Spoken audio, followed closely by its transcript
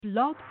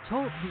Blog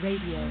Talk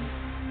Radio.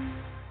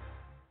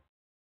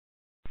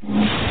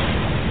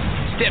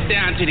 Step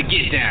down to the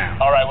get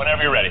down. All right,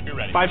 whenever you're ready.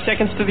 5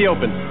 seconds to the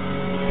open.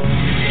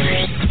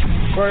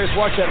 Aquarius,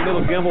 watch that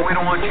little gimbal. We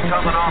don't want you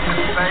coming off in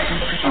space.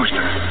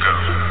 Booster, go.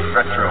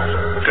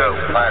 Retro, go.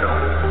 Vital,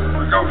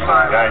 go.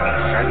 Flight.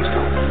 Guidance,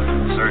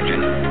 surgeon,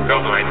 go.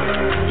 Flight.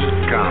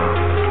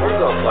 Ecom, we're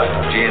go. Flight.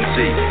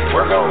 GNC,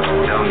 we're go.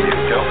 Down you,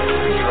 go.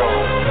 Control,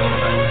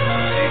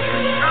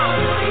 procedure, go.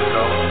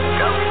 Eco,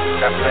 go.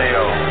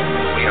 FAO,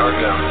 we are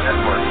go.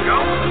 Network, go.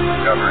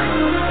 Discovery,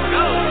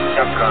 go.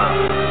 Capcom,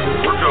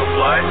 we're go.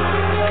 Flight.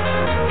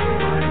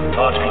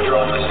 Launch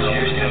control, this is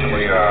Houston.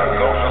 We are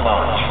go for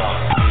launch.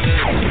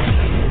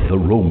 The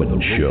Roman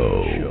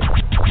Show.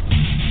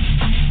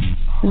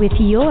 With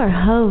your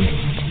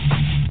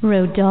host,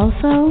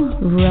 Rodolfo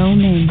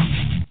Roman.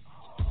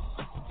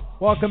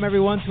 Welcome,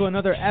 everyone, to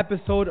another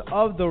episode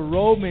of The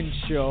Roman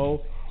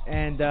Show.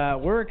 And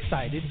we're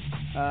excited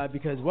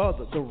because, well,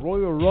 the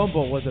Royal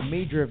Rumble was a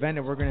major event,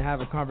 and we're going to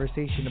have a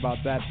conversation about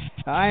that.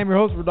 I am your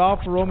host,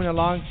 Rodolfo Roman,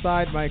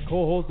 alongside my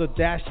co-host, the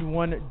Dashy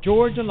One,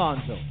 George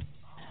Alonso.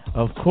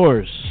 Of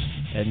course.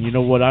 And you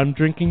know what I'm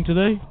drinking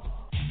today?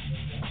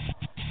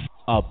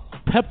 A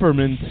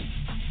peppermint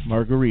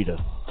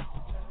margarita.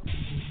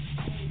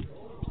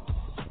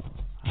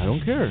 I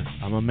don't care.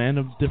 I'm a man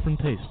of different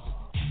tastes.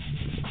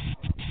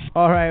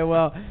 All right,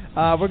 well,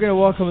 we're going to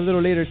welcome a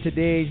little later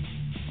today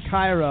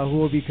Kyra, who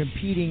will be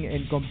competing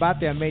in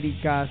Combate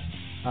Americas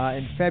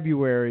in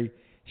February.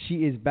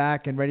 She is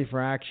back and ready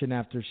for action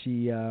after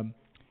she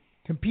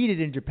competed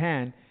in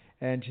Japan,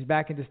 and she's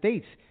back in the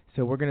States.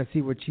 So we're going to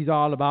see what she's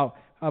all about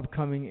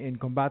upcoming in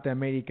Combate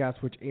Americas,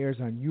 which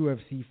airs on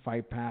UFC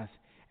Fight Pass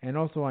and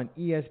also on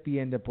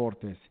ESPN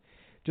Deportes.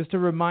 Just a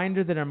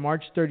reminder that on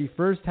March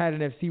 31st,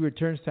 Titan FC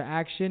returns to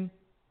action.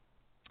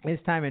 This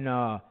time in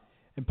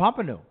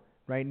Pompano,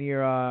 right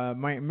near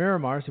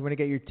Miramar. So you want to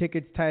get your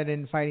tickets,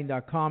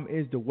 TitanFighting.com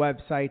is the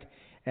website.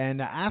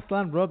 And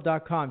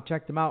AthleanRub.com.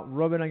 Check them out.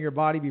 Rub it on your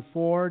body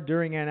before,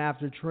 during, and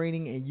after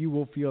training, and you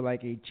will feel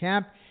like a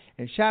champ.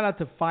 And shout out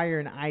to Fire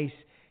and Ice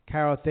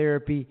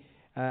Cryotherapy.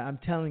 I'm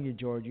telling you,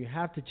 George, you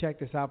have to check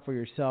this out for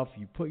yourself.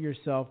 You put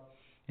yourself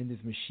in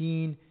this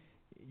machine,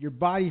 your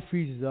body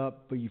freezes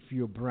up, but you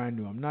feel brand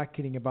new. I'm not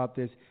kidding about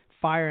this.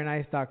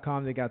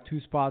 FireandIce.com. They got 2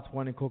 spots,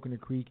 one in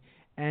Coconut Creek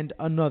and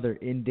another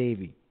in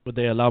Davie. Would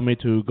they allow me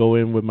to go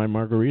in with my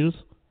margaritas?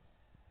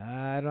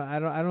 I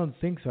don't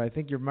think so. I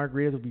think your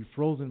margaritas will be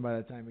frozen by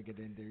the time we get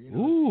in there. You know?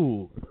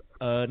 Ooh,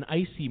 an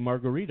icy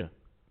margarita.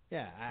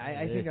 Yeah,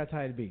 I think that's how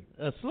it'd be.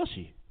 A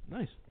slushy.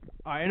 Nice.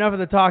 All right, enough of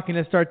the talking.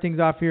 Let's start things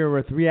off here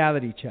with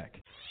Reality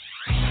Check.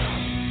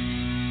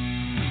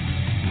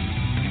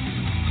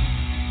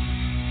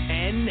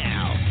 And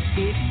now,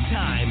 it's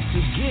time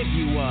to give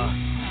you a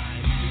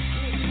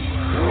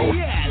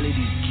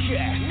reality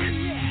check.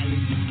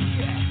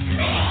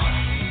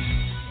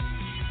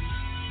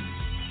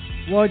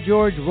 Well,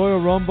 George, Royal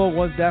Rumble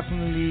was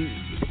definitely,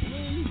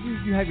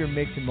 you have your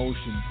mixed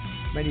emotions.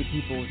 Many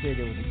people will say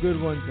there was a good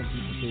one. Some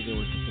people say they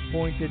were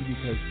disappointed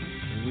because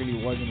it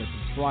really wasn't a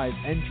surprise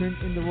entrance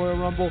in the Royal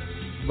Rumble.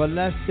 But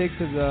let's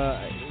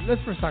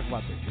first talk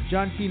about this.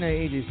 John Cena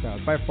and AJ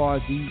Styles, by far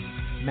the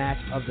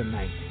match of the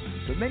night.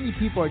 But many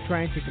people are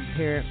trying to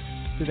compare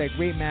to that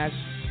great match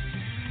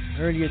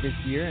earlier this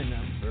year, and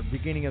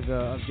beginning of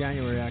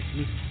January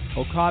actually,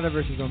 Okada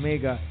versus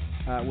Omega,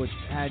 which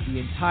had the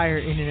entire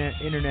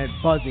internet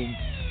buzzing.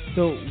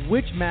 So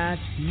which match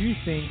do you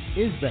think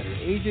is better?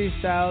 AJ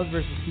Styles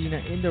versus Cena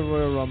in the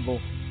Royal Rumble,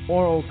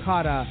 or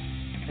Okada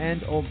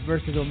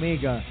versus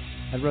Omega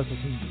at Wrestle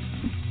Kingdom?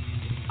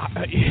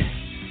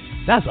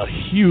 That's a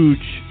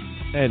huge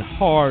and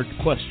hard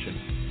question.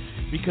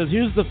 Because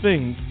here's the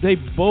thing. They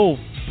both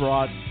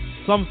brought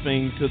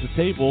something to the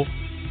table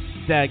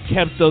that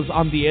kept us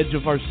on the edge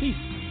of our seats.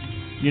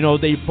 You know,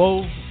 they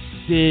both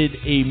did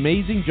an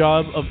amazing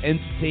job of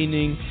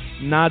entertaining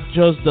not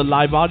just the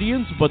live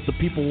audience, but the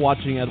people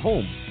watching at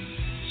home.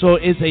 So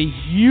it's a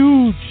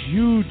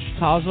huge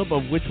toss-up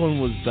of which one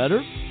was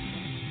better.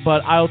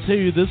 But I'll tell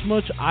you this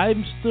much,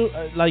 I'm still,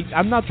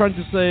 I'm not trying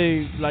to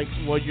say, like,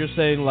 what you're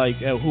saying,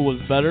 who was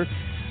better.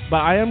 But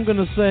I am going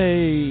to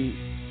say,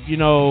 you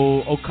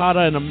know,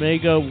 Okada and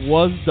Omega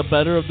was the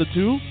better of the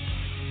two,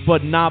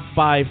 but not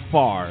by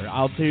far.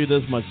 I'll tell you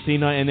this much,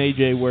 Cena and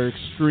AJ were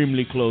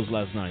extremely close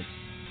last night.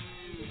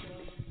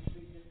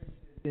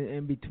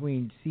 In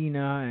between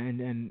Cena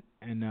and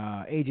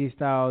AJ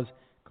Styles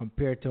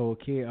compared to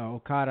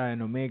Okada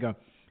and Omega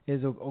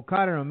is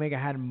Okada and Omega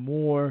had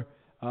more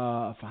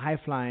high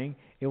flying.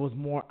 It was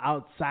more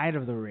outside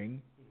of the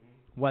ring.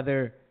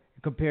 Whether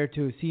compared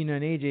to Cena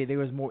and AJ, there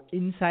was more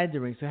inside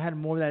the ring. So it had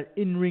more of that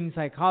in-ring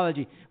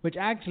psychology, which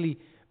actually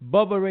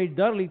Bubba Ray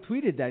Dudley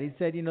tweeted that. He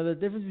said, you know, the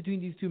difference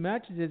between these two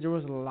matches is there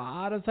was a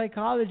lot of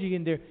psychology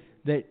in there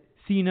that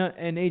Cena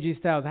and AJ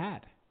Styles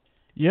had.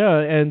 Yeah,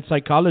 and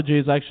psychology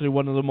is actually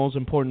one of the most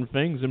important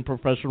things in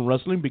professional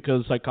wrestling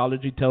because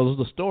psychology tells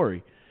the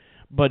story.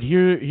 But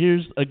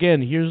here's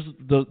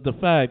the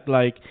fact,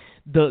 like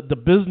the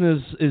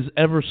business is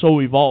ever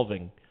so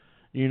evolving.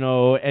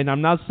 And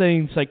I'm not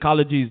saying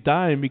psychology is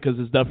dying, because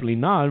it's definitely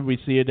not. We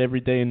see it every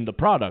day in the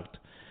product.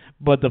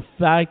 But the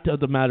fact of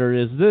the matter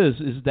is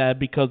that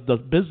because the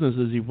business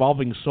is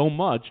evolving so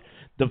much,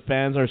 the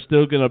fans are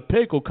still going to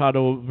pick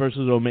Okada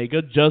versus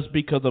Omega just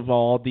because of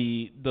all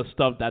the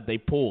stuff that they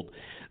pulled.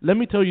 Let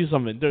me tell you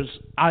something.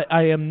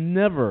 I am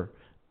never,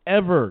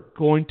 ever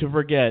going to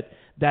forget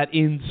that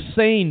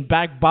insane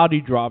back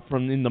body drop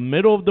from in the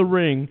middle of the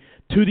ring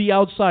to the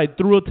outside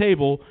through a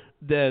table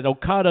that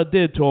Okada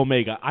did to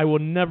Omega. I will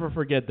never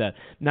forget that.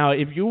 Now,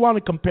 if you want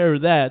to compare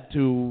that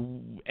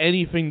to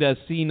anything that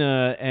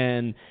Cena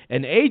and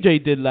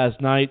AJ did last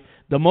night,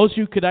 the most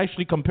you could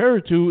actually compare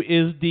it to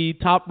is the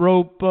top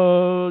rope,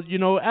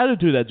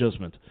 attitude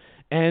adjustment.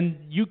 And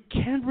you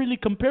can't really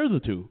compare the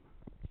two.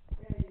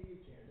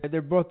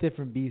 They're both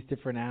different beasts,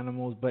 different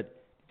animals,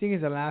 but the thing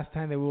is, the last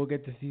time that we will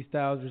get to see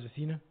Styles versus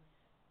Cena?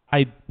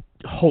 I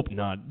hope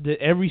not.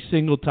 Every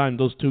single time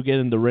those two get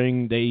in the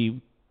ring,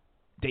 they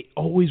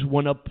always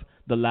one up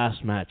the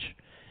last match.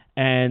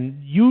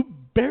 And you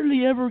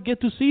barely ever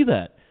get to see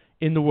that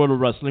in the world of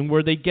wrestling,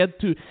 where they get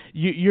to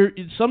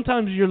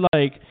sometimes you're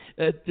like,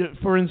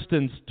 for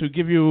instance, to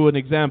give you an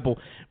example,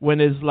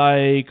 when it's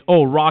like,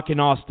 oh, Rock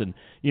and Austin,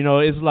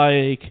 it's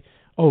like,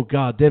 oh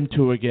God, them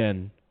two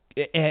again.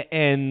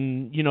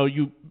 And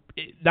you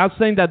not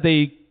saying that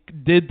they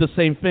did the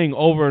same thing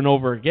over and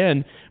over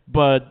again,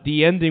 but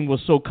the ending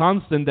was so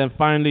constant that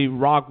finally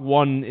Rock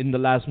won in the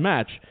last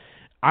match.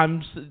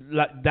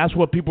 That's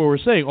what people were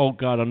saying. Oh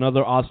God,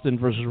 another Austin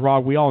versus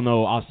Rock. We all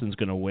know Austin's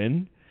gonna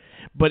win.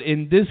 But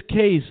in this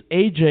case,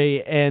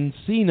 AJ and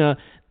Cena,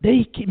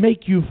 they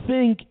make you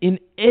think in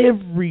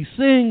every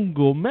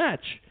single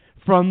match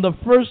from the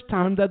first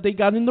time that they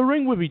got in the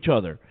ring with each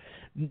other.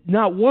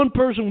 Not one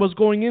person was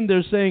going in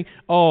there saying,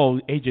 oh,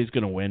 AJ's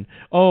going to win.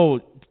 Oh,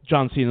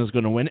 John Cena's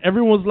going to win.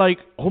 Everyone's like,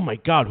 oh, my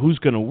God, who's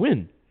going to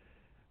win?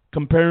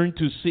 Comparing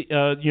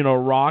to,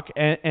 Rock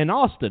and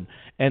Austin.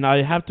 And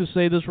I have to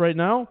say this right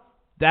now,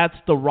 that's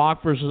the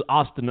Rock versus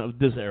Austin of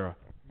this era.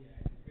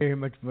 Very,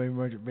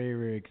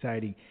 very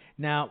exciting.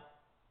 Now,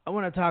 I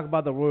want to talk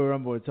about the Royal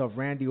Rumble itself.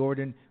 Randy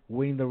Orton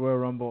winning the Royal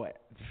Rumble.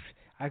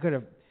 I got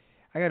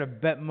to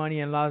bet money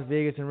in Las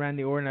Vegas and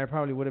Randy Orton. I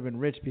probably would have been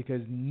rich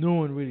because no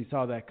one really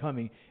saw that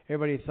coming.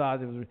 Everybody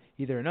thought it was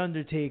either an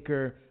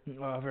Undertaker,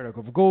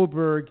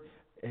 Goldberg.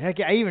 Heck,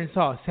 I even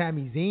saw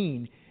Sami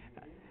Zayn,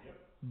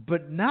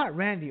 but not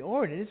Randy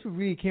Orton. This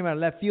really came out of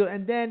left field.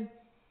 And then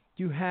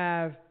you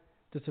have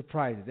the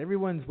surprises.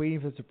 Everyone's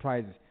waiting for the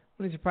surprises.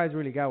 The only surprise I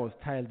really got was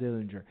Tyler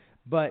Dillinger.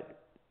 But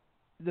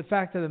the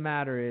fact of the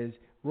matter is,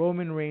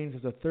 Roman Reigns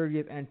was the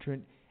 30th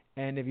entrant,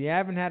 and if you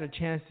haven't had a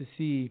chance to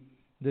see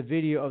the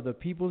video of the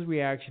people's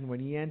reaction when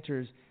he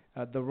enters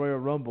the Royal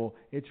Rumble,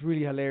 it's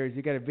really hilarious.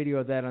 You got a video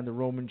of that on the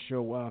Roman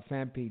Show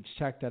fan page.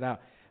 Check that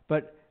out.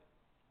 But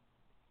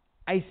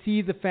I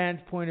see the fans'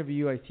 point of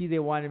view. I see they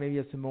wanted maybe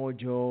a Samoa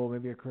Joe,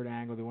 maybe a Kurt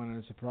Angle. They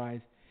wanted a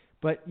surprise.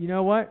 But you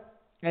know what?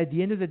 At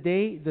the end of the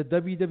day, the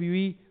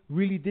WWE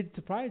really did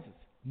surprise us.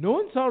 No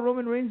one saw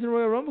Roman Reigns in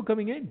Royal Rumble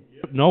coming in.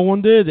 No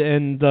one did,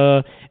 and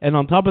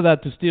on top of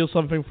that, to steal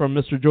something from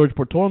Mr. George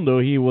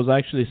Portondo, he was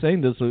actually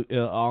saying this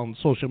on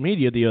social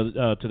media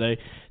today,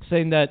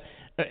 saying that,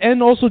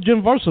 and also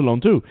Jim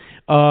Varsalone too.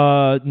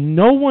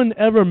 No one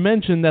ever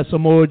mentioned that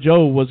Samoa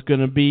Joe was going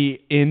to be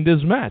in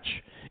this match.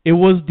 It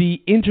was the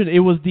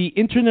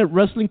internet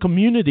wrestling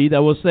community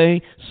that was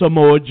saying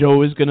Samoa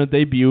Joe is going to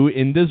debut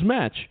in this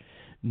match.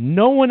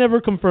 No one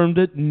ever confirmed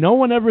it. No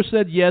one ever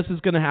said, yes,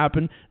 it's going to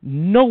happen.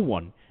 No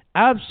one.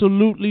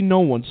 Absolutely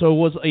no one. So it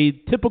was a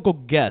typical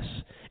guess.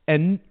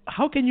 And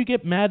how can you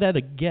get mad at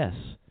a guess?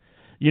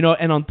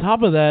 And on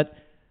top of that,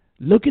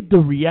 look at the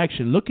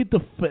reaction. Look at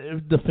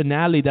the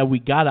finale that we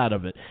got out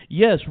of it.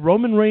 Yes,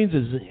 Roman Reigns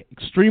is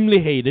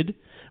extremely hated,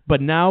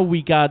 but now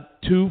we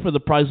got two for the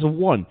price of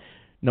one.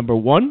 Number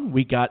one,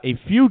 we got a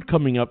feud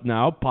coming up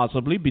now,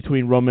 possibly,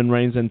 between Roman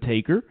Reigns and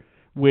Taker,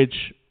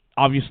 which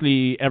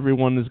obviously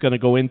everyone is going to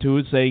go into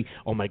it saying,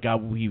 oh my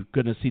God, we're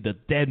going to see the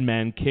dead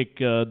man kick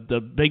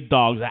the big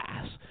dog's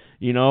ass,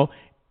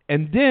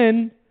 And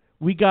then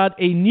we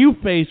got a new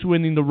face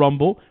winning the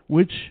Rumble,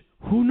 which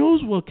who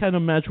knows what kind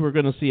of match we're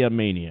going to see at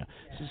Mania.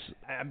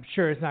 I'm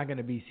sure it's not going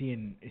to be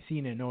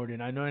Cena and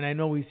Orton. I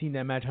know we've seen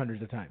that match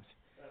hundreds of times.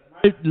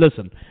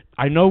 Listen,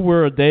 I know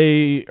we're a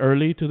day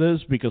early to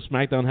this because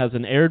SmackDown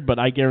hasn't aired, but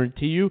I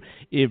guarantee you,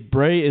 if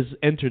Bray is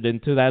entered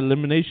into that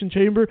Elimination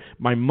Chamber,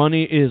 my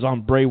money is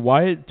on Bray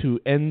Wyatt to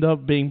end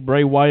up being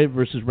Bray Wyatt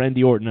versus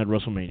Randy Orton at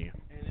WrestleMania.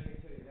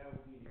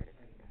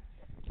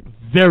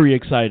 Very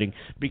exciting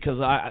because,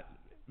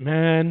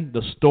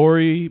 the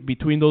story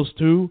between those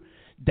two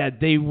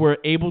that they were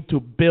able to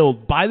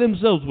build by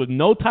themselves with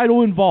no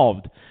title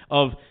involved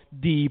of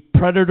the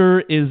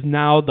Predator is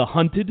now the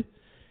Hunted.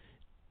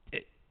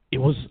 It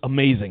was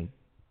amazing,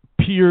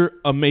 pure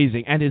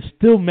amazing, and it's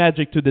still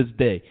magic to this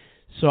day.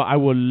 So I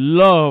would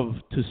love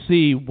to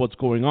see what's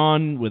going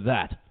on with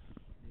that.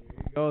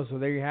 So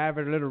there you have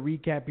it, a little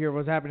recap here of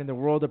what's happening in the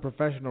world of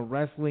professional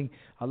wrestling.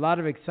 A lot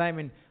of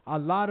excitement, a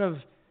lot of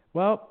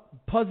well,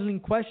 puzzling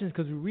questions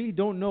because we really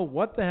don't know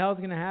what the hell is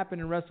going to happen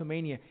in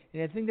WrestleMania.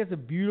 And I think that's a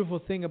beautiful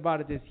thing about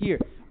it this year.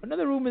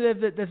 Another rumor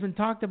that's been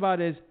talked about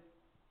is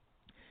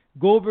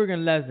Goldberg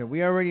and Lesnar.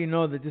 We already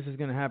know that this is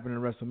going to happen in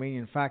WrestleMania.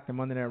 In fact, on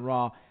Monday Night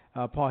Raw,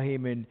 Paul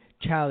Heyman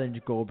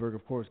challenged Goldberg.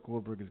 Of course,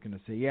 Goldberg is going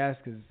to say yes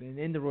because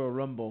in the Royal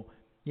Rumble,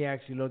 he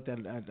actually looked at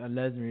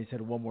Lesnar and he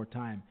said one more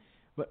time.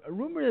 But a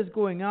rumor that's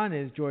going on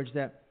is, George,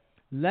 that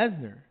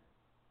Lesnar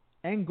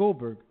and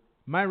Goldberg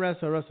might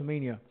wrestle at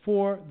WrestleMania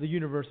for the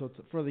Universal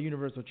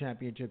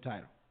Championship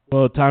title.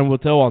 Well, time will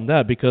tell on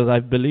that because I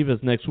believe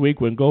it's next week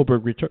when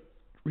Goldberg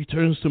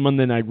returns to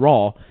Monday Night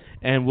Raw,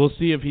 and we'll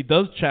see if he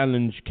does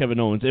challenge Kevin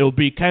Owens. It'll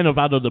be kind of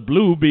out of the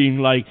blue, being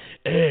like,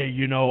 hey,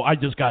 I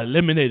just got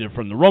eliminated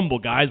from the Rumble,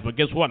 guys, but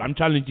guess what? I'm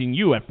challenging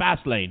you at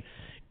Fastlane.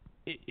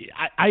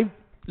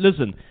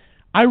 Listen,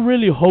 I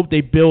really hope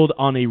they build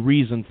on a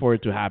reason for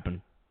it to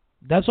happen.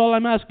 That's all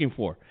I'm asking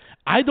for.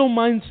 I don't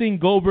mind seeing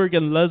Goldberg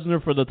and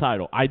Lesnar for the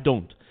title. I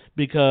don't.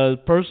 Because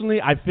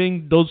personally, I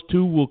think those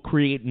two will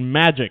create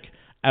magic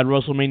at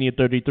WrestleMania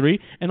 33.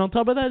 And on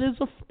top of that,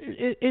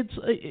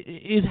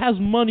 it has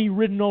money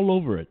written all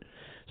over it.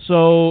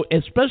 So,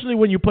 especially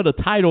when you put a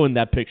title in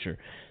that picture.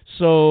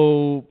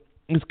 So,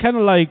 it's kind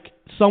of like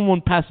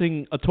someone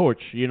passing a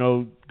torch.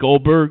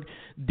 Goldberg,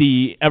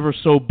 the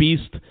ever-so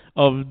beast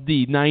of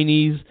the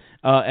 90s,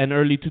 and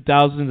early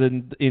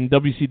 2000s in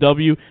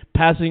WCW,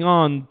 passing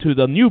on to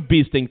the new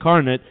beast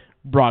incarnate,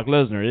 Brock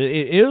Lesnar.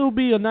 It'll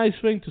be a nice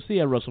thing to see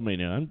at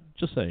WrestleMania. I'm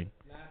just saying.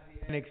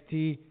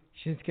 NXT,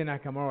 Shinsuke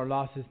Nakamura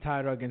lost his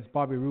title against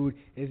Bobby Roode.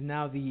 Is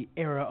now the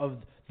era of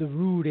the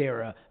Roode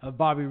era of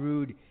Bobby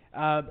Roode.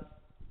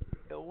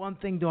 One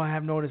thing, though, I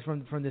have noticed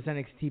from this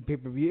NXT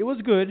pay-per-view, it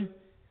was good,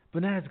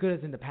 but not as good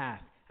as in the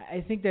past.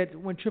 I think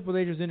that when Triple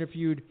H was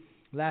interviewed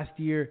last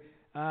year,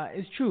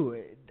 it's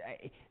true.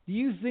 Do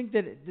you think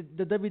that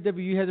the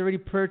WWE has already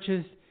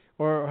purchased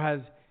or has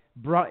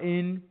brought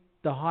in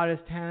the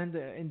hottest talent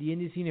in the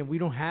indie scene, and we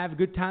don't have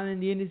good talent in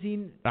the indie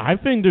scene? I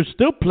think there's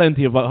still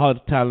plenty of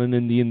hot talent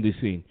in the indie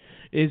scene.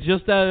 It's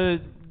just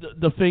that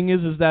the thing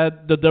is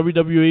that the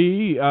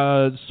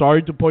WWE,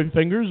 sorry to point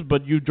fingers,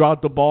 but you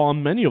dropped the ball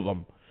on many of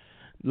them.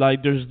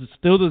 Like, there's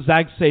still the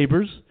Zack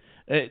Sabres.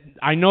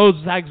 I know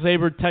Zack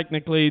Sabre,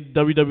 technically,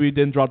 WWE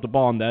didn't drop the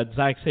ball on that.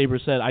 Zack Sabre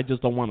said, I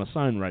just don't want to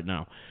sign right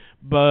now.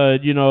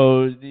 But,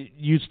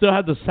 you still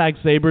have the Zack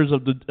Sabres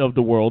of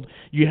the world.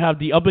 You have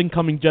the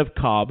up-and-coming Jeff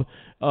Cobb,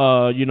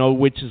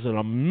 which is an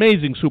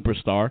amazing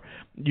superstar.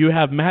 You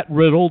have Matt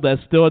Riddle that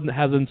still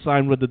hasn't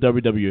signed with the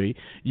WWE.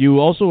 You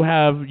also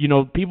have,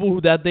 people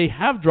that they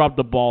have dropped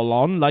the ball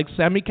on, like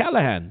Sami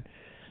Callihan.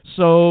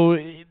 So,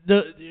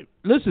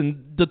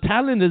 the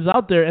talent is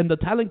out there, and the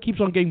talent keeps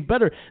on getting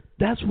better.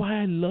 That's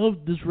why I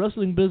love this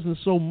wrestling business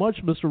so much,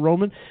 Mr.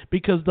 Roman,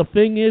 because the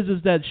thing is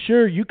that,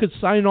 sure, you could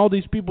sign all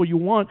these people you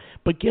want,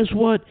 but guess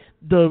what?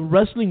 The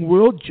wrestling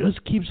world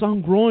just keeps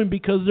on growing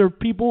because their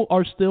people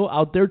are still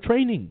out there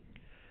training.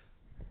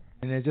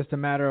 And it's just a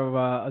matter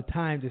of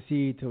time to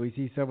see till we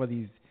see some of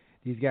these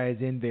guys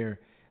in there.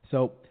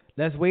 So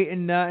let's wait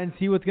and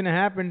see what's going to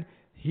happen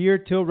here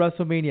till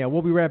WrestleMania.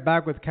 We'll be right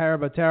back with Kyra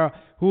Batara,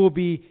 who will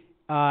be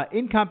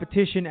in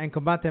competition and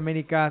Combate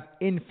Americas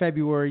in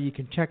February. You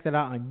can check that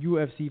out on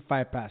UFC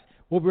Fight Pass.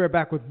 We'll be right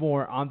back with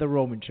more on The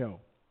Roman Show.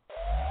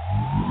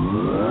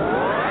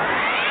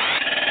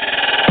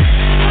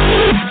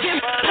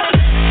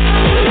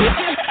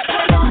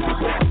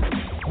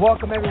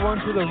 Welcome everyone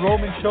to The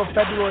Roman Show,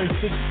 February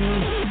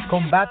 16th.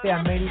 Combate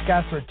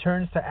Americas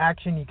returns to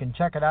action. You can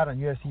check it out on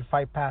UFC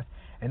Fight Pass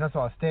and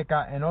also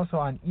Azteca and also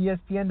on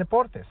ESPN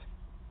Deportes.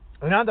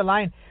 And on the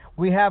line,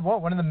 we have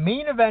one of the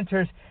main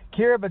eventers,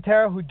 Kyra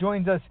Batara, who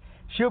joins us.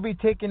 She'll be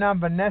taking on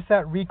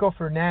Vanessa Rico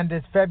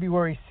Fernandez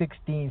February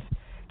 16th.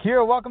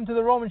 Kyra, welcome to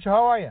The Roman Show.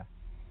 How are you?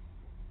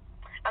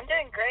 I'm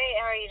doing great.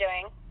 How are you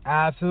doing?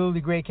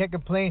 Absolutely great. Can't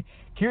complain.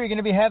 Kyra, you're going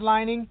to be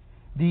headlining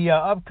the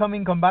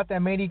upcoming Combate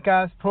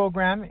Americas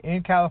program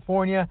in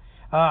California.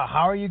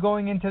 How are you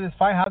going into this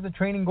fight? How's the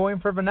training going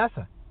for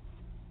Vanessa?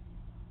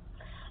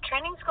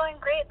 Training's going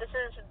great. This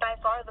is by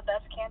far the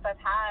best camp I've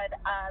had.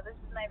 This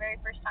is my very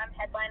first time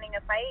headlining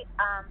a fight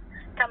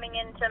coming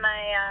into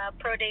my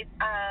pro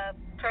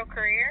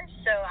career.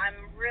 So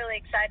I'm really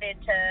excited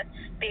to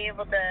be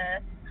able to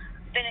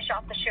finish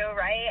off the show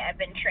right. I've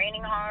been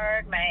training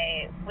hard.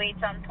 My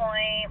weight's on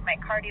point. My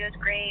cardio's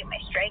great. My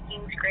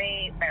striking's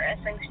great. My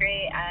wrestling's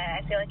great.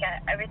 I feel like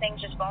everything's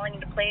just falling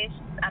into place.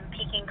 I'm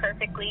peaking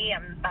perfectly.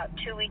 I'm about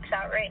 2 weeks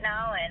out right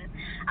now, and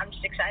I'm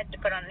just excited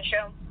to put on the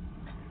show.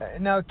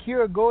 Now,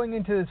 Kyra, going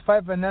into this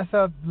fight,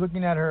 Vanessa,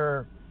 looking at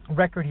her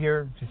record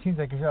here, she seems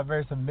like she's a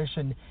very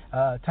submission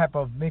type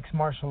of mixed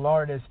martial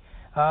artist.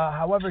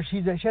 However,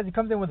 she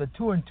comes in with a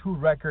 2-2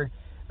 record.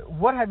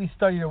 What have you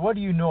studied, or what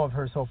do you know of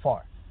her so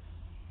far?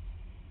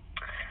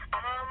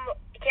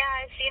 Yeah,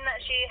 I've seen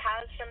that she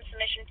has some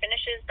submission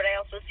finishes, but I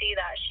also see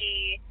that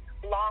she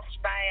lost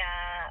by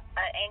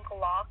an ankle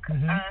lock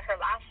her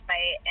last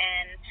fight,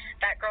 and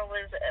that girl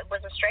was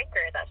a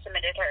striker that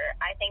submitted her.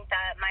 I think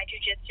that my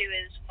jiu-jitsu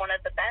is one of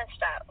the best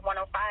at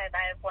 105.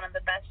 I have one of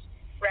the best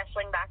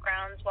wrestling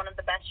backgrounds, one of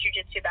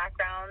jiu-jitsu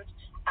background.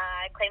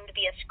 I claim to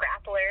be a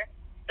scrappler,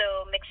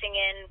 so mixing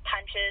in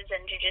punches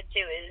and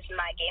jiu-jitsu is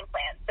my game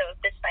plan. So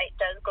if this fight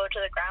does go to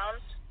the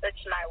ground,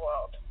 it's my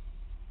world.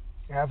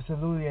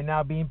 Absolutely, and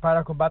now being part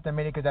of Combate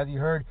Americas, as you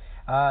heard,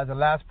 the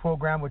last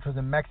program, which was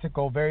in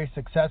Mexico, very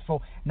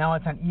successful. Now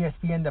it's on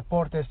ESPN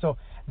Deportes, so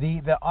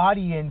the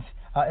audience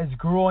is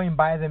growing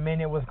by the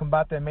minute with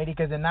Combate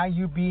Americas, and now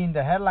you being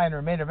the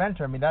headliner, main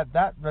eventer. I mean,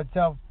 that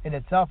in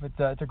itself,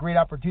 it's a great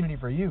opportunity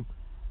for you.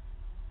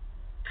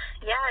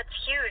 Yeah, it's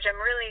huge. I'm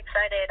really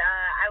excited.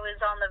 I was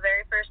on the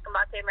very first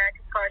Combate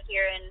Americas card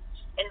here in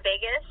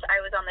Vegas. I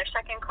was on their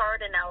second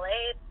card in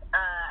LA.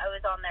 I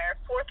was on their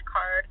fourth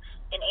card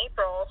in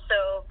April.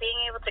 So being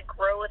able to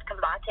grow with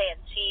Combate and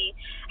see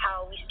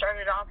how we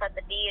started off at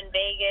the D in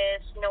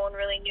Vegas, no one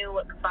really knew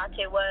what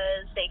Combate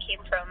was. They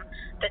came from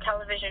the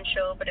television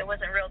show, but it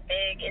wasn't real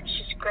big. It's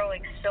just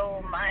growing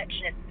so much,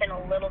 and it's been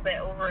a little bit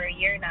over a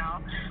year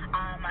now.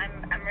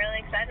 I'm really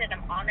excited.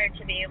 I'm honored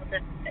to be able to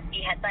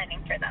be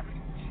headlining for them.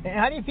 And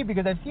how do you feel?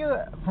 Because I feel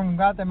from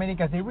Combate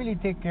Americas, they really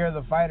take care of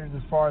the fighters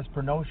as far as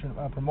promotion.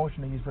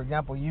 For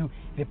example,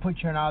 they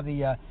put you on all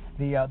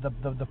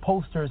the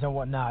posters and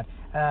whatnot.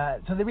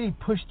 So they really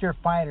pushed your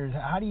fighters.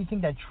 How do you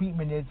think that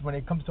treatment is when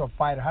it comes to a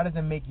fighter? How does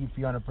it make you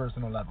feel on a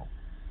personal level?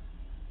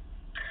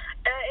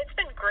 It's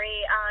been great.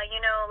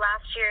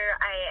 Last year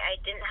I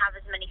didn't have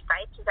as many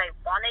fights as I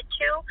wanted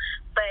to,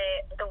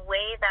 but the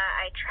way that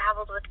I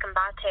traveled with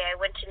Combate, I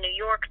went to New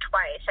York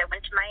twice, I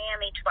went to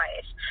Miami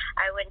twice,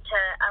 I went to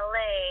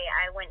LA,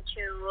 I went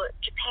to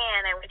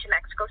Japan, I went to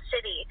Mexico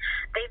City.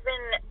 They've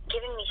been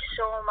giving me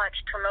so much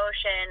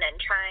promotion and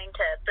trying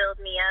to build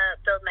me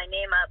up, build my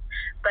name up,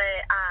 but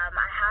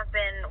I have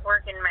been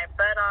working my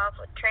butt off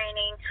with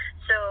training.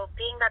 So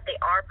being that they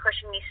are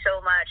pushing me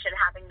so much and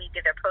having me be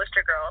their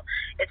poster girl,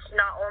 it's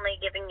not only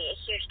giving me a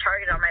huge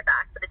target on my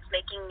back, but it's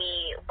making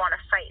me want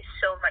to fight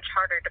so much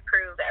harder to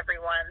prove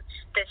everyone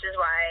this is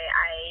why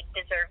I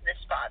deserve this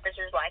spot. This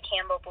is why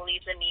Campbell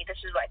believes in me. This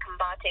is why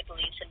Combate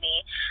believes in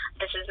me.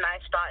 This is my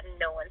spot and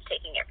no one's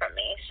taking it from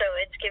me. So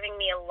it's giving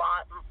me a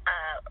lot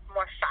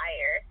more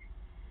fire.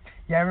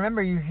 Yeah, I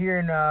remember you here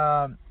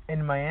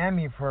in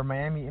Miami for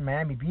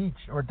Miami Beach,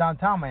 or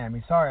downtown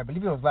Miami. Sorry, I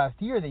believe it was last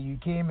year that you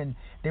came and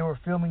they were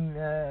filming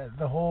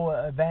the whole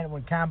event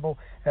when Campbell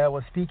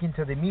was speaking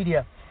to the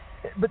media.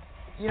 But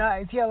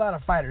I see a lot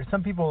of fighters.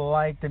 Some people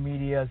like the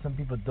media, some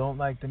people don't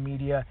like the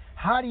media.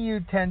 How do you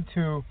tend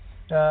to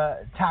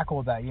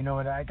tackle that?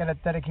 I gotta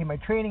dedicate my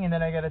training, and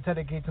then I gotta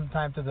dedicate some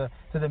time to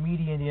the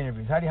media and the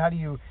interviews. How do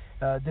you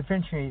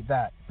differentiate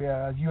that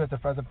as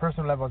a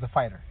personal level as a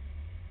fighter?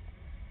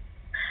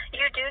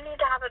 You do need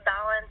to have a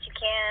balance. You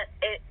can't.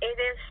 It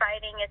is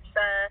fighting. It's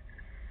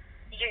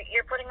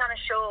you're putting on a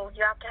show.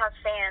 You have to have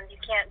fans.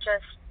 You can't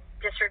just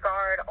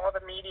disregard all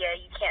the media.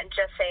 You can't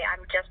just say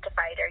I'm just a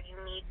fighter. You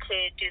need to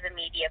do the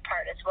media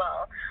part as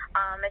well.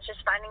 It's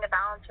just finding a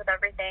balance with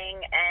everything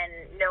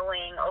and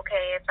knowing,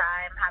 okay, if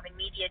I'm having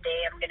media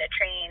day, I'm gonna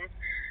train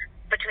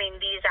between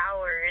these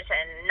hours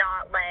and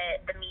not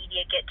let the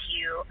media get to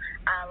you.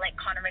 Like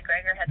Conor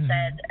McGregor had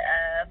said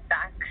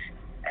back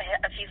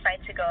a few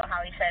fights ago, how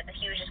he said that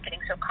he was just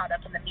getting so caught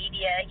up in the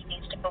media, he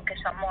needs to focus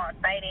more on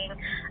fighting.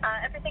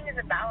 Everything is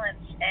a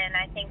balance, and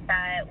I think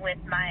that with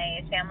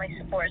my family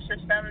support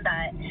system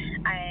that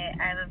I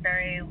have a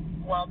very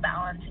well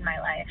balance in my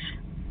life.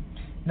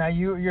 Now,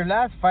 your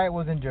last fight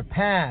was in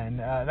Japan.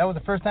 That was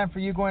the first time for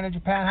you going to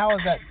Japan. How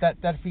was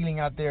that feeling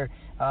out there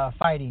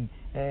fighting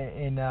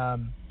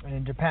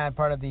in Japan,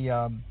 part of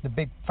the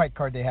big fight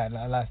card they had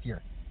last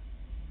year?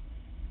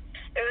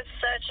 It was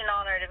such an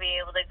honor to be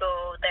able to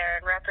go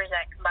there and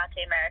represent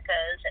Combate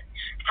Americas and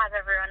have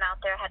everyone out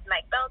there. I had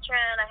Mike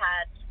Beltran, I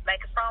had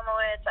Mike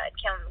Afromowitz, I had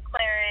Kim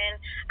McLaren,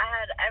 I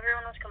had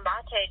everyone with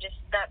Combate just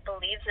that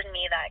believes in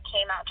me, that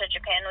came out to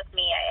Japan with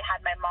me. I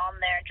had my mom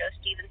there, Joe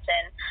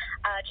Stevenson.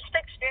 Just the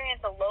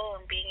experience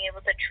alone, being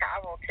able to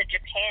travel to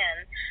Japan,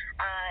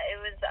 it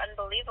was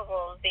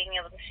unbelievable being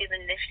able to see the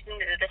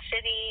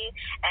city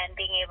and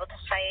being able to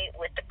fight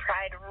with the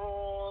Pride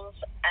rules.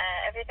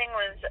 Everything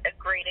was a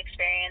great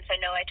experience. I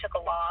know I took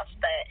a loss,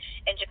 but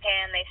in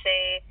Japan they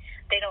say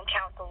they don't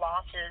count the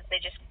losses.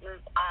 They just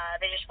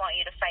want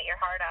you to fight your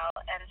heart out,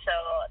 and so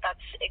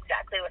that's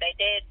exactly what I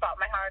did. Fought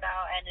my heart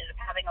out. Ended up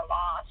having a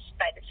loss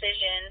by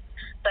decision,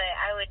 but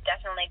I would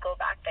definitely go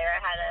back there.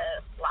 I had a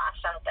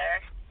blast out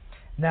there.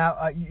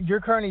 Now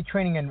you're currently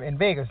training in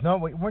Vegas, no?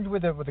 Weren't you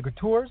with the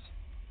Coutures,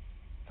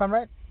 if I'm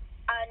right?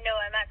 No,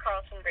 I'm at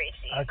Carlson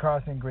Gracie.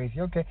 Carlson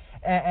Gracie, okay.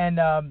 And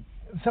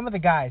some of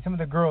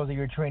the girls that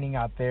you're training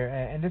out there,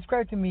 and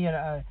describe to me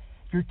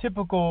your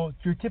typical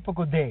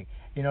day,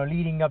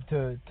 leading up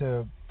to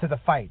the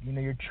fight,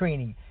 your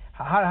training.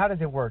 How does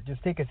it work?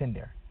 Just take us in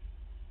there.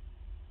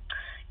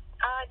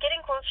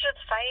 Getting closer to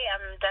the fight,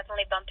 I'm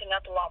definitely bumping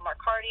up a lot more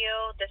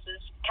cardio. This is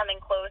coming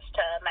close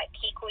to my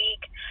peak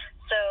week.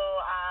 So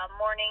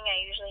morning, I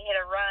usually hit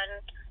a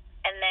run,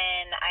 and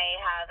then I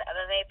have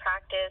MMA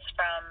practice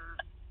from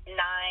 9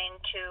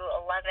 to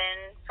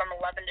 11. From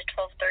 11 to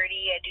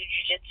 12:30, I do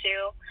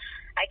jiu-jitsu.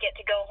 I get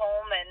to go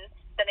home and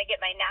Then I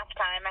get my nap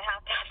time. I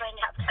have to have my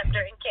nap time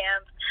during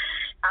camp.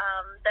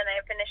 Then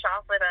I finish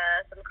off with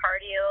some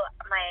cardio.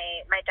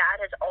 My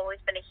dad has always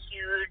been a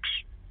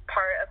huge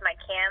part of my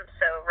camp,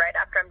 so right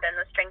after I'm done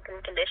with strength and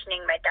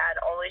conditioning, my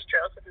dad always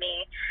drills with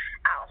me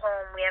at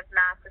home. We have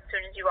mats as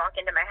soon as you walk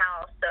into my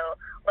house, so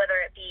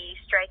whether it be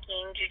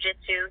striking,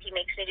 jiu-jitsu, he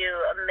makes me do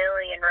a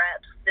million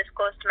reps. This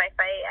close to my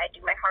fight, I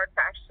do my hard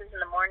practices in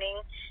the morning,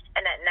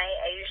 and at night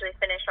I usually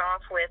finish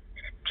off with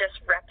just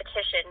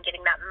repetition,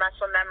 getting that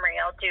muscle memory.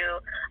 I'll do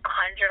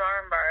 100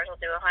 arm bars, I'll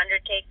do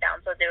 100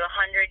 takedowns, I'll do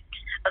 100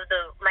 of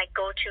my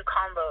go-to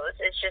combos.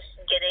 It's just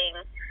getting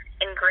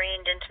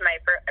ingrained into my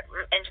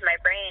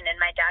brain, and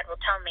my dad will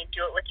tell me,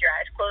 do it with your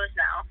eyes closed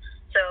now.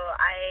 So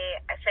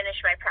I finish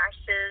my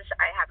practices.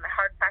 I have my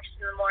hard practices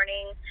in the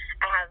morning.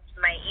 I have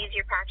my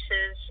easier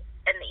practices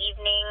in the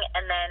evening,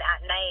 and then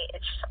at night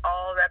it's just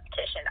all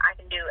repetition. I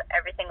can do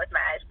everything with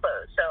my eyes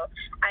closed. So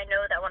I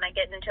know that when I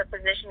get into a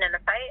position in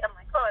a fight, I'm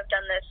like, oh, I've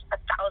done this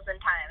 1,000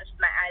 times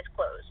with my eyes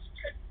closed,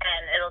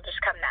 and it'll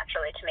just come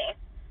naturally to me.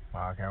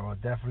 Okay, well,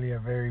 definitely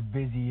a very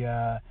busy,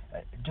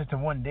 just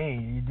in one day,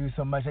 you do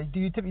so much. Do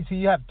you typically, so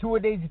you have 2 a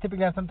days, you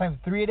typically have sometimes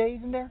 3 a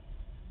days in there?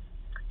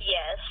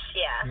 Yes,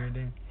 yeah. 3 a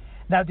days.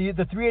 Now,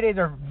 the 3 a days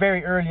are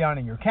very early on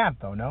in your camp,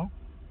 though, no?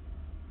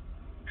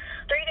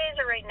 3 days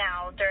are right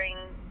now during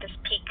this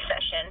peak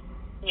session,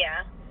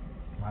 yeah.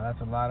 Wow,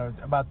 that's a lot of,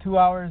 about 2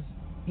 hours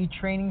each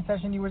training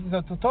session you were, so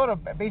total,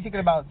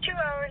 basically about 2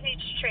 hours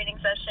each training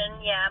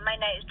session, yeah. My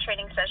night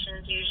training session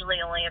is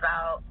usually only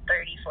about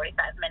 30,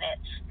 45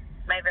 minutes.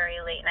 My very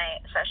late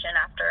night session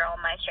after all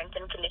my strength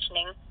and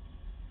conditioning.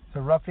 So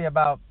roughly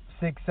about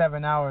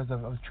 6-7 hours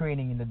of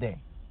training in the day.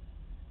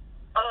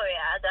 Oh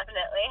yeah,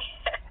 definitely.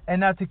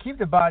 And now to keep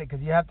the body,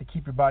 because you have to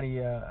keep your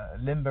body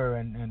limber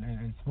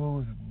and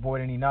smooth,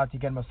 avoid any knots. You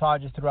get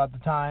massages throughout the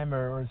time,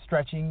 or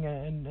stretching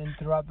and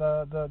throughout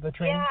the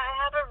training. Yeah, I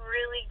have a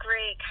really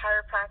great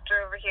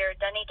chiropractor over here.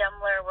 Denny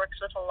Dumbler works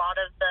with a lot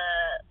of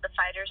the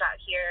fighters out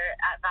here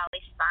at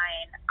Valley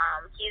Spine.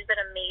 He's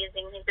been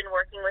amazing. He's been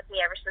working with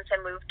me ever since I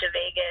moved to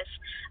Vegas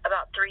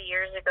about 3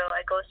 years ago.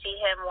 I go see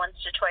him once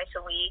to twice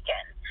a week,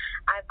 and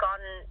I've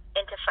gotten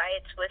into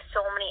fights with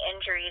so many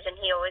injuries, and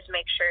he always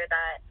makes sure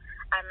that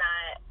I'm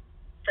at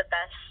the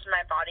best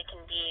my body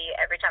can be.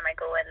 Every time I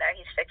go in there,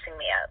 he's fixing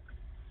me up.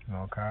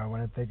 Okay, I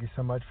want to thank you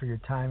so much for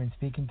your time and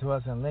speaking to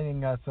us and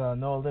letting us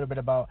know a little bit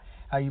about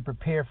how you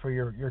prepare for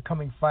your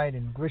coming fight,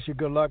 and wish you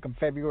good luck on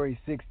February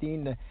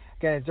 16th.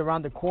 Again, it's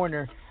around the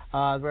corner.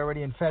 We're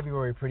already in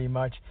February pretty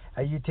much.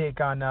 You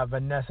take on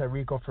Vanessa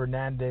Rico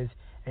Fernandez,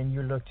 and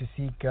you look to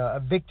seek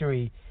a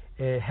victory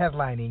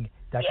headlining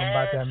that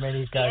Combate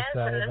Americas Yes,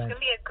 and it's event. going to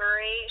be a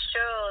great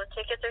show.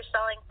 Tickets are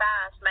selling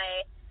fast.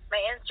 My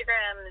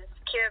Instagram is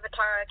Kyra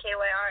Batara,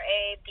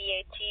 KYRA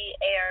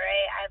BATARA.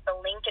 I have the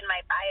link in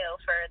my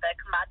bio for the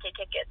Combate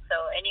tickets.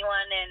 So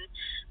anyone in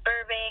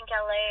Burbank,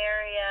 LA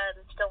area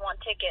and still want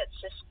tickets,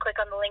 just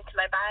click on the link to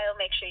my bio.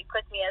 Make sure you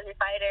click me as your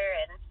fighter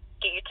and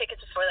get your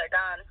tickets before they're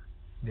gone.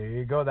 There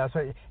you go. That's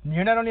what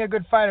you're not only a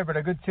good fighter, but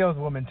a good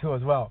saleswoman too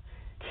as well.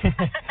 You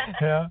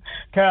know?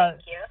 Kyra,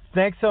 Thank you.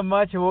 thanks so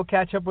much, and we'll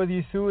catch up with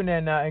you soon.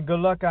 And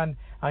good luck on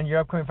your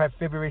upcoming fight,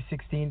 February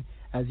 16th,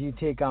 as you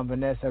take on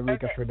Vanessa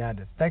Rica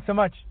Fernandez. Thanks so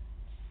much.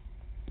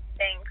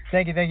 Thanks.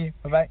 Thank you.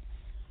 Bye-bye.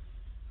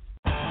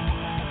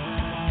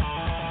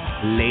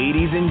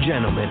 Ladies and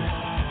gentlemen,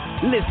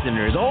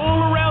 listeners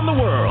all around the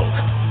world,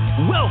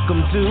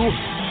 welcome to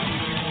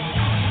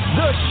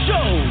The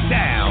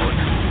Showdown.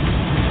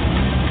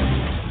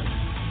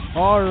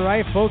 All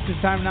right, folks,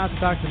 it's time now to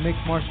talk to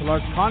mixed martial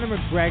arts. Conor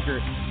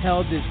McGregor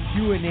held his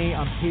Q&A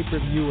on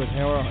pay-per-view with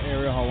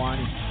Ariel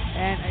Helwani.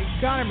 And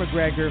Conor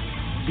McGregor,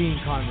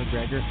 being Conor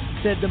McGregor,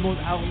 said the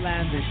most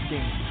outlandish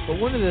things. But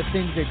one of the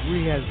things that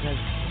really has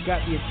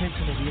got the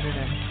attention of the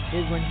internet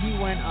is when he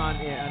went on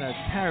a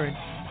tyrant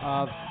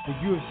of the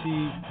UFC,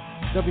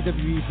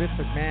 WWE, Vince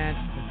McMahon.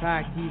 In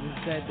fact, he even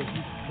said that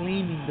he's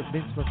claiming the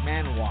Vince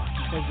McMahon watch.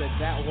 He says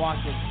that watch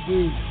is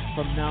his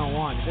from now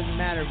on. It doesn't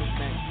matter if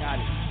McMahon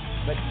got it,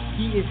 but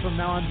he is from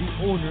now on the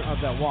owner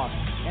of that watch.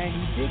 And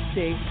he did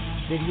say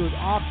that he was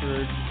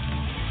offered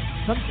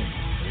something.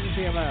 He didn't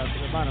say about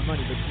the amount of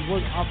money, but he was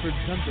offered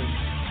something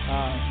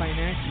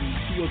financially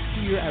to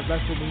appear at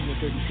WrestleMania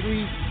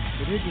 33.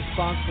 But his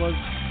response was,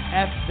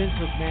 F Vince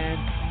McMahon,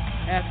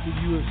 F the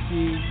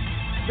UFC,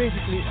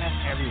 basically F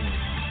everyone.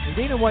 And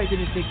Dana White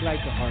didn't take light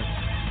to heart.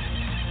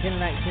 Didn't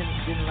like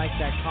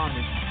that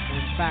comment, and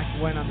in fact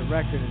went on the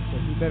record and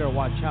said he better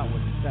watch out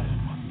what he says,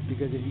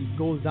 because if he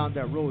goes down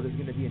that road, it's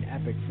going to be an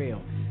epic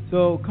fail.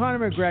 So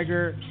Conor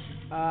McGregor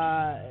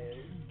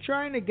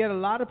trying to get a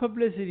lot of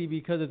publicity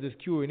because of this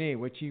Q&A,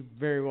 which he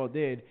very well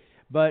did,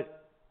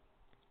 but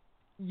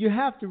you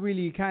have to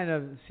really kind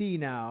of see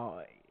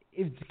now,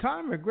 if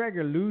Conor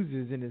McGregor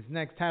loses in his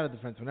next title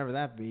defense, whenever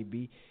that may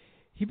be,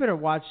 he better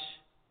watch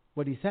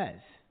what he says.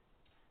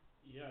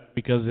 Yeah,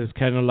 because it's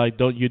kind of like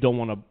you don't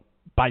want to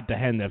bite the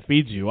hand that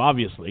feeds you,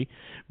 obviously.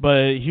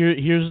 But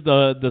here's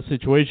the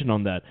situation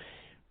on that.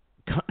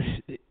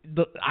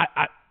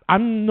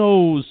 I'm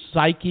no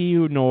psyche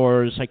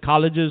nor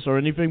psychologist or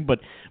anything, but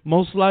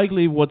most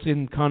likely what's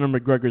in Conor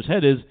McGregor's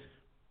head is,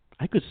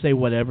 I could say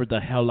whatever the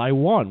hell I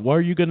want. What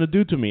are you going to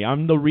do to me?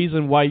 I'm the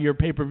reason why your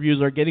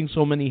pay-per-views are getting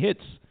so many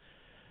hits.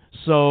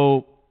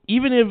 So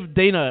even if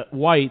Dana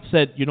White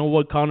said, you know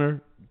what,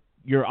 Conor,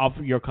 you're off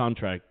your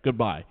contract.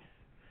 Goodbye.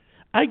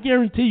 I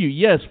guarantee you,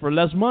 yes, for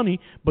less money,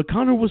 but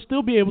Conor will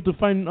still be able to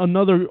find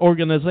another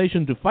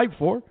organization to fight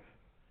for.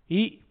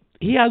 He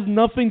has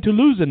nothing to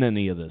lose in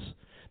any of this.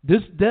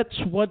 That's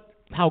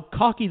how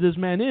cocky this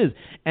man is.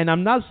 And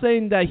I'm not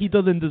saying that he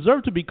doesn't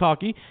deserve to be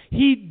cocky.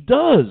 He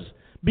does,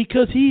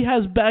 because he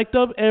has backed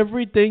up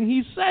everything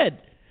he said.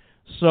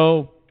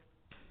 So,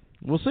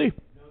 we'll see.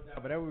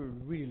 But I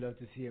would really love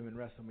to see him in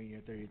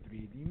WrestleMania 33.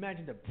 Do you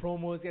imagine the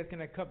promos that's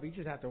gonna cut? But you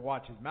just have to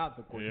watch his mouth,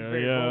 of course.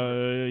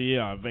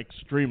 Yeah,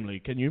 extremely.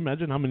 Can you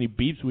imagine how many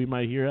beeps we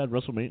might hear at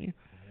WrestleMania?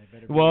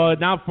 Well,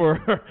 not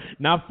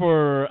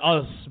for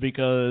us,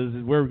 because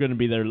we're going to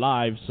be there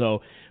live.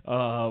 So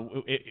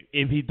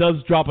if he does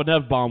drop an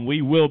F-bomb,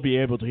 we will be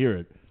able to hear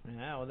it.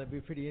 Yeah, well, that'd be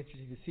pretty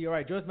interesting to see. All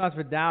right, George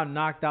Masvidal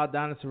knocked out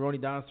Donald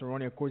Cerrone. Donald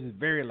Cerrone, of course, is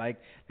very like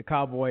the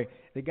Cowboy.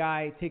 The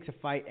guy takes a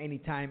fight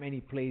anytime, any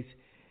place.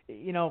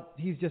 You know,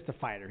 he's just a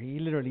fighter. He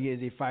literally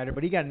is a fighter.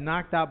 But he got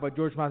knocked out by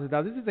George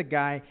Masvidal. This is a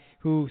guy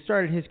who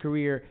started his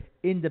career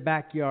in the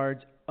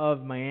backyards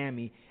of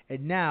Miami,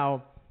 and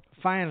now,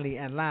 finally,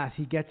 at last,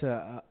 he gets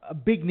a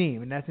big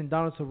name, and that's in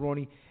Donald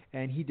Cerrone,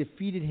 and he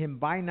defeated him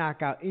by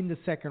knockout in the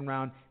second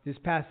round this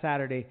past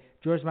Saturday.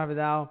 George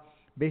Masvidal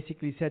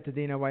basically said to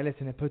Dana White,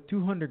 listen, I put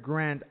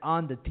 $200,000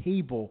 on the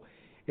table.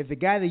 If the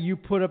guy that you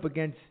put up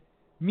against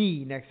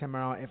me next time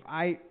around, if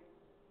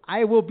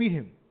I will beat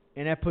him.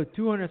 And I put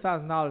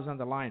 $200,000 on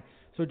the line.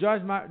 So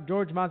George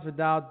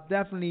Masvidal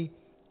definitely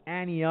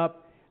ante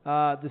up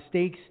the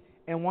stakes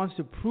and wants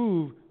to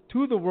prove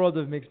to the world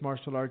of mixed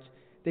martial arts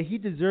that he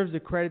deserves the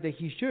credit that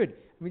he should.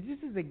 I mean,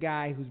 this is a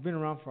guy who's been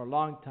around for a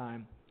long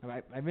time.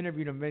 I've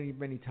interviewed him many,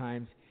 many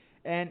times.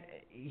 And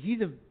he's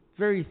a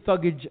very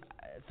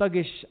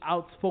thuggish,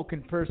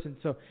 outspoken person.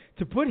 So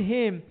to put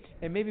him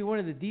and maybe one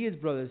of the Diaz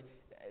brothers,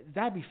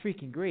 that'd be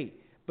freaking great.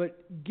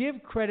 But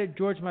give credit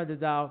George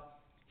Masvidal.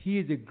 He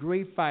is a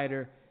great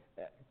fighter,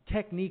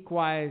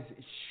 technique-wise,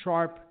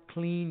 sharp,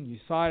 clean. You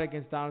saw it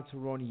against Donald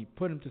Cerrone. He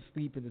put him to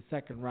sleep in the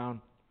second round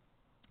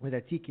with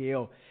that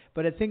TKO.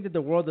 But I think that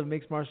the world of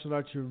mixed martial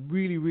arts should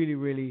really, really,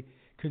 really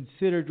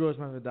consider George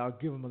Masvidal.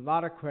 Give him a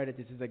lot of credit.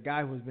 This is a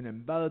guy who's been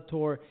in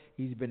Bellator.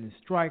 He's been in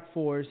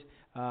Strikeforce.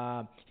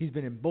 He's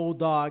been in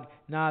Bulldog.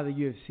 Now the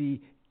UFC.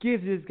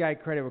 Give this guy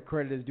credit where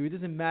credit is due. It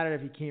doesn't matter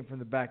if he came from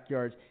the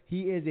backyards.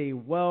 He is a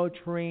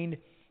well-trained,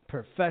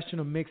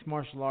 professional mixed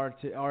martial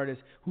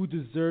artist who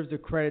deserves the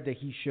credit that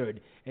he should.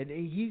 And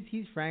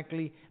he's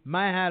frankly,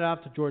 my hat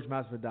off to George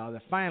Masvidal,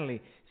 that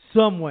finally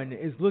someone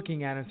is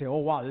looking at him and saying, oh,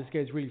 wow, this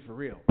guy's really for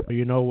real.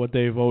 You know what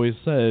they've always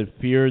said,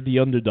 fear the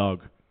underdog.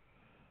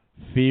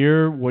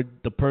 Fear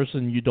the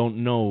person you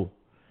don't know.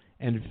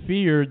 And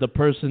fear the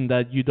person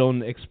that you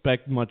don't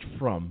expect much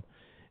from.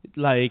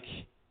 Like,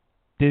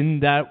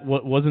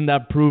 wasn't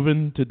that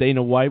proven to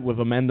Dana White with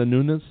Amanda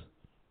Nunes?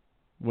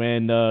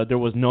 When there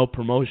was no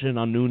promotion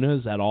on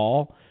Nunes at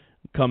all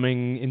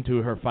coming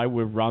into her fight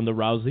with Ronda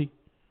Rousey.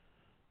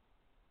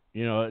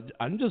 You know,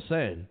 I'm just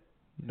saying.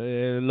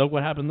 Look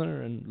what happened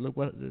there, and look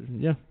what,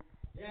 yeah.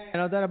 Yeah,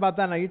 no doubt about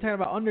that. Now, you're talking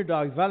about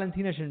underdogs.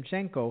 Valentina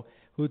Shevchenko,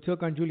 who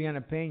took on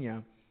Juliana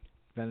Pena,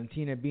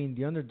 Valentina being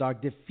the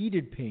underdog,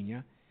 defeated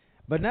Pena.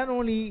 But not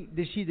only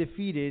did she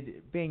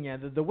defeated Pena,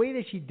 the way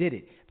that she did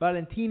it,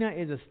 Valentina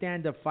is a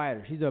stand-up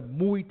fighter. She's a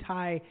Muay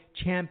Thai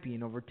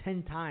champion over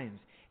 10 times.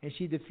 And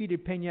she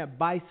defeated Pena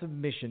by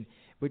submission,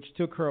 which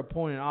took her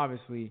opponent,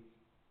 obviously,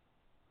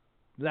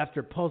 left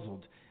her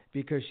puzzled,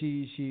 because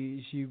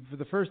she for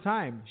the first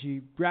time,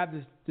 she grabbed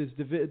this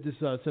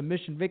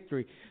submission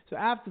victory. So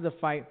after the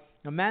fight,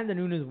 Amanda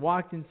Nunes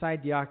walked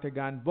inside the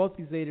octagon. Both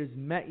these ladies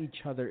met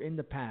each other in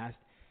the past.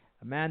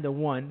 Amanda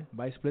won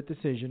by split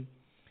decision.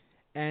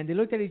 And they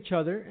looked at each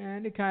other,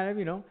 and they kind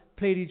of,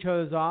 played each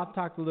other's off,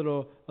 talked a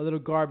little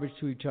garbage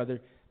to each other.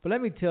 But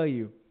let me tell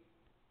you,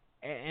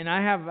 and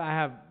I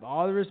have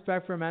all the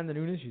respect for Amanda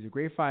Nunes. She's a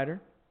great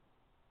fighter.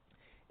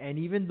 And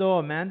even though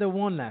Amanda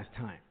won last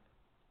time,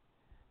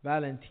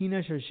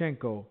 Valentina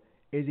Shevchenko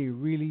is a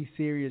really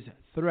serious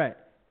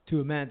threat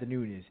to Amanda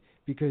Nunes,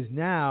 because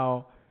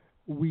now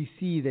we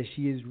see that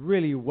she is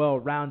really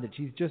well-rounded.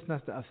 She's just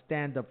not a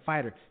stand-up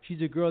fighter.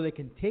 She's a girl that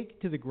can take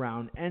it to the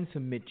ground and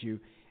submit you.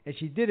 And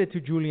she did it to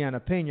Juliana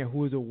Pena,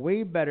 who is a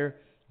way better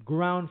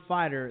ground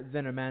fighter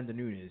than Amanda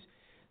Nunes.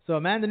 So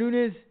Amanda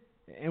Nunes,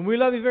 and we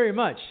love you very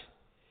much.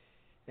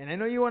 And I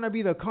know you want to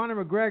be the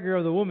Conor McGregor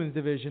of the women's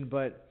division,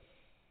 but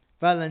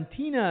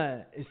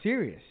Valentina is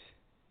serious.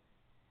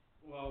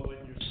 Well, when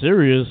you're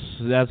serious,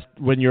 that's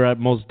when you're at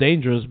most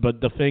dangerous.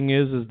 But the thing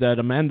is that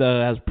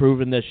Amanda has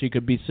proven that she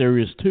could be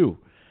serious too.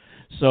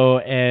 So,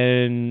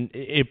 and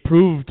it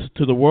proved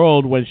to the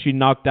world when she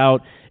knocked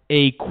out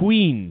a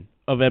queen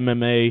of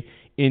MMA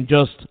in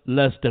just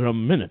less than a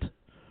minute.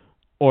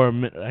 or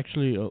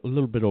actually a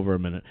little bit over a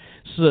minute.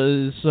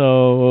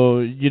 So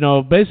you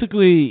know,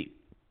 basically,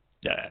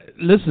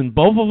 listen,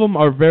 both of them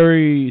are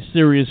very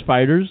serious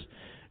fighters.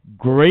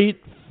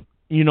 Great,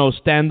 you know,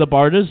 stand-up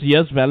artists.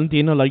 Yes,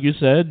 Valentina, like you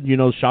said, you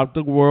know, shocked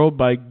the world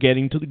by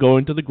going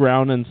to the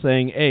ground and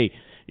saying, "Hey,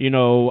 you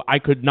know, I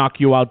could knock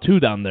you out too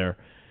down there."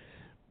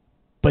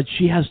 But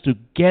she has to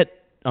get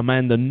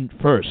Amanda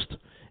first.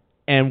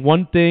 And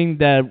one thing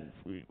that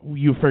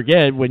you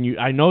forget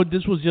I know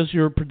this was just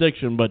your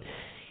prediction, but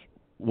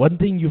one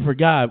thing you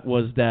forgot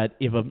was that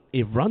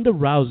if Ronda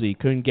Rousey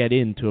couldn't get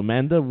into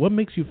Amanda, what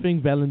makes you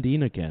think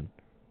Valentina can?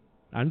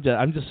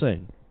 I'm just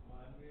saying.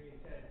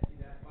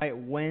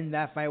 When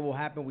that fight will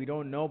happen, we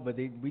don't know, but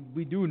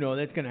we do know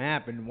that's going to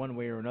happen one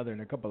way or another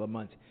in a couple of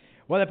months.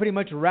 Well, that pretty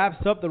much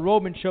wraps up the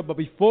Roman Show, but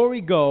before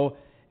we go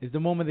is the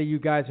moment that you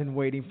guys have been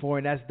waiting for,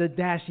 and that's the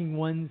Dashing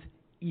Ones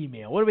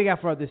email. What do we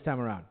got for us this time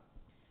around?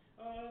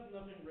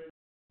 Nothing really.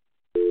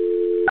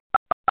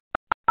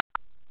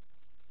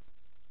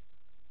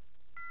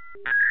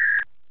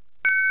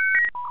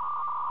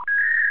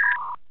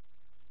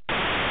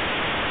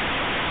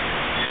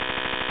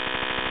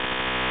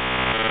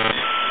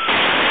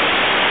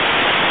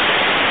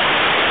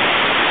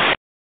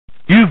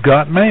 You've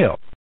got mail.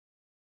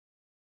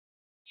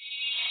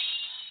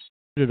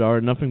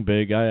 Nothing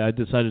big. I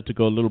decided to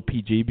go a little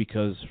PG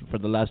because for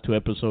the last 2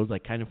 episodes I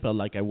kind of felt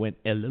like I went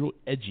a little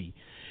edgy.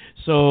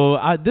 So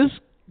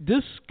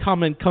this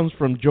comment comes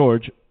from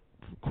George.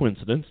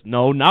 Coincidence?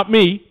 No, not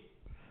me.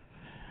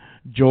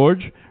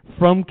 George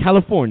from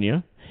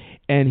California,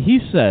 and he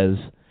says,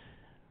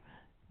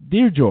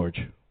 "Dear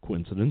George,"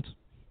 coincidence,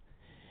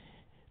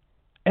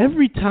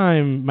 "every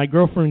time my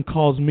girlfriend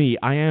calls me,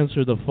 I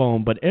answer the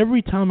phone, but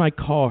every time I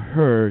call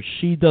her,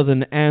 she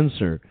doesn't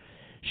answer.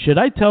 Should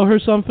I tell her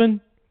something?"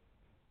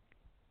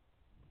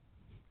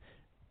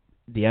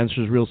 The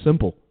answer is real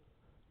simple.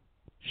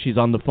 She's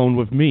on the phone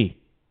with me.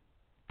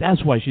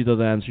 That's why she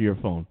doesn't answer your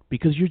phone.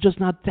 Because you're just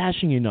not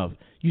dashing enough.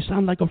 You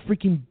sound like a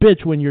freaking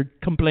bitch when you're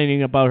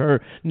complaining about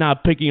her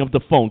not picking up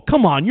the phone.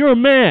 Come on, you're a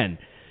man.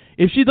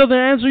 If she doesn't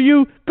answer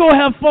you, go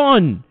have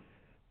fun.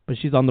 But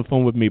she's on the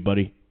phone with me,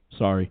 buddy.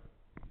 Sorry.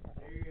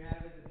 There you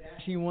have it, the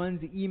Dashing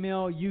Ones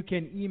email. You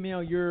can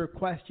email your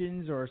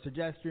questions or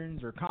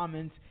suggestions or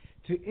comments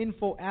to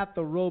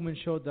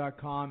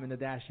info@theromanshow.com, and the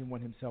Dashing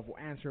One himself will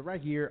answer it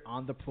right here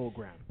on the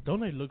program.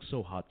 Don't I look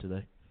so hot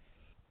today?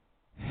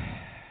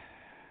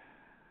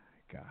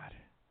 God.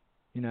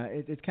 You know,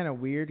 it's kind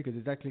of weird because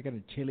it's actually kind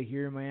of chilly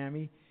here in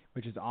Miami,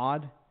 which is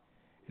odd.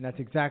 And that's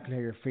exactly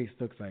how your face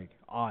looks like.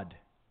 Odd.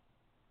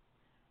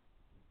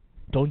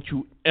 Don't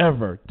you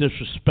ever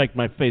disrespect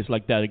my face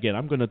like that again.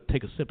 I'm going to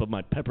take a sip of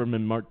my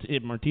peppermint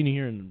martini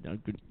here, and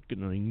I'm going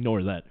to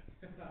ignore that.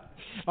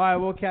 All right,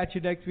 we'll catch you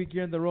next week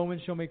here on The Roman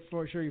Show. Make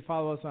sure you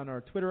follow us on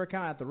our Twitter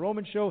account at The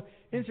Roman Show,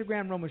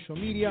 Instagram, Roman Show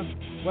Media,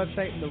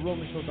 website,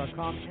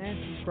 theromanshow.com,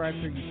 and subscribe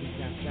to our YouTube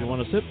channel. You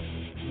want a sip?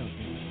 No.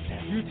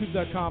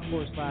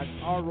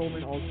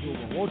 YouTube.com/RRoman, all two of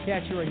them. We'll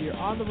catch you right here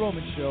on The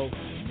Roman Show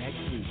next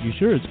week. You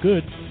sure it's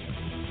good?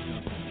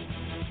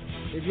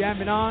 If you haven't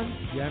been on,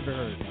 you haven't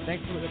heard.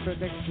 Thanks for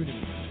tuning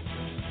in.